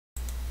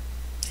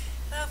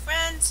Hello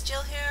friends,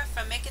 Jill here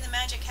from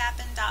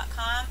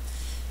makingthemagichappen.com.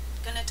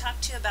 Going to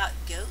talk to you about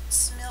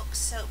goat's milk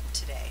soap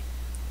today.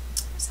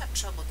 I was having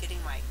trouble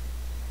getting my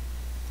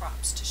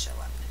props to show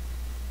up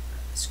on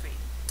the screen.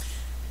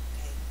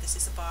 Okay, this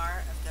is a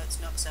bar of goat's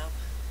milk soap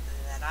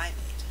that I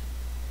made.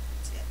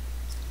 See it?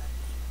 It's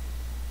lovely.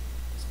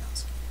 It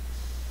smells good.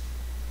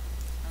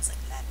 It smells like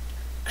lavender.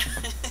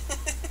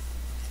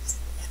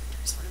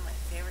 Lavender is one of my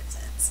favorite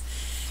scents.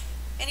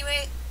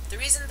 Anyway, the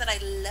reason that I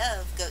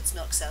love goat's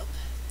milk soap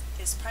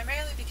is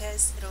primarily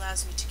because it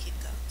allows me to keep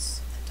goats,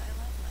 and I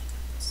love my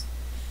goats.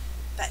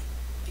 But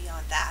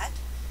beyond that,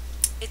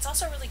 it's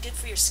also really good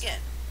for your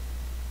skin.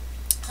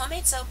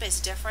 Homemade soap is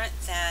different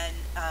than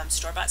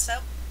store-bought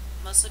soap,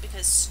 mostly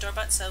because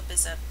store-bought soap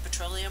is a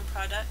petroleum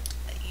product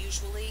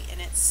usually, and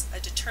it's a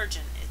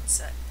detergent.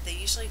 They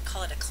usually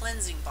call it a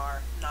cleansing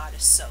bar, not a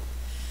soap.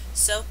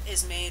 Soap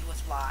is made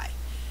with lye,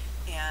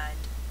 and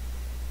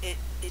it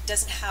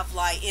doesn't have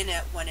lye in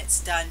it when it's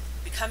done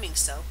becoming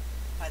soap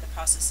by the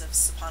process of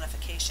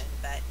saponification,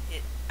 but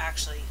it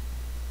actually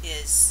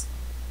is,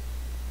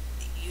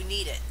 you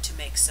need it to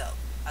make soap,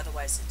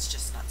 otherwise it's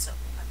just not soap.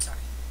 I'm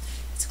sorry,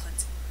 it's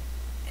cleansing,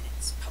 and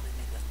it's probably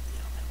made with,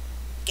 like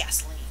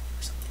gasoline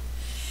or something.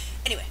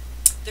 Anyway,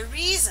 the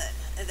reason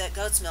that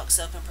goat's milk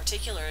soap in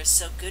particular is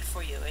so good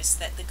for you is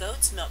that the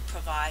goat's milk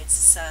provides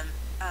some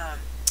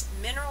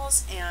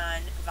minerals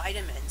and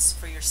vitamins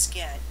for your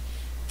skin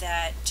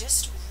that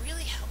just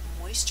really help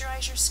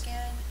moisturize your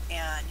skin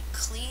and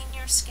clean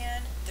your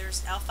skin.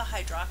 There's alpha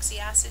hydroxy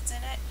acids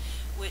in it,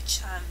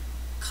 which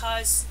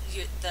cause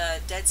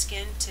the dead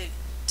skin to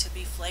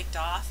be flaked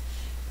off.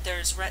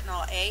 There's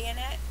retinol A in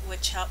it,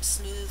 which helps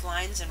smooth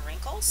lines and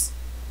wrinkles.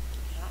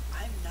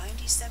 I'm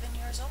 97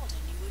 years old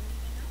and you wouldn't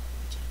even know it,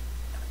 would you?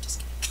 No, I'm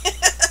just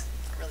kidding. Not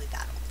really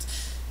that old.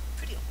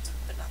 Pretty old,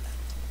 but not that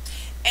old.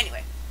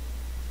 Anyway,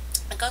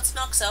 a goat's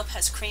milk soap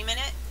has cream in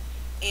it,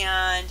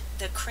 and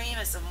the cream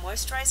is a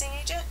moisturizing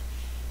agent.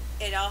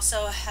 It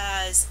also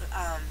has,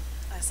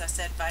 as I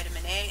said,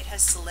 vitamin A. It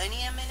has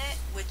selenium in it,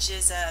 which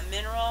is a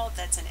mineral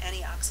that's an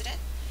antioxidant,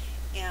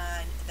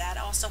 and that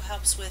also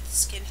helps with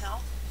skin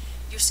health.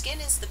 Your skin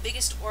is the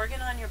biggest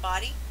organ on your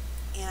body,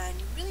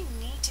 and you really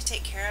need to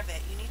take care of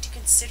it. You need to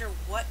consider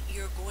what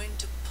you're going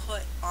to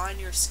put on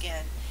your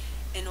skin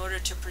in order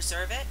to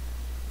preserve it,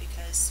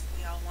 because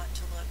we all want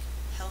to look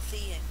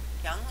healthy and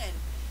young,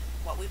 and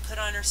what we put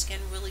on our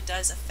skin really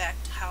does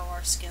affect how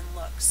our skin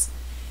looks.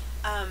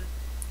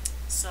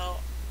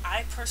 So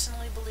I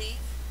personally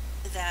believe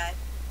that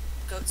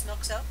goat's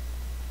milk soap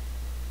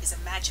is a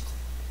magical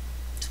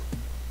tool,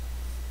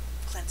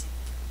 cleansing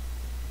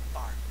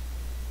bar.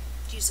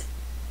 Use it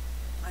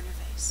on your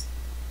face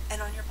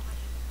and on your body.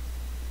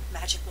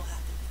 Magic will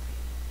happen for you,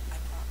 I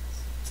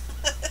promise.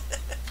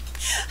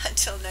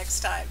 Until next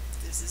time,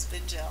 this has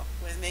been Jill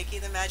with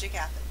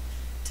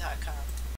makingthemagichappen.com.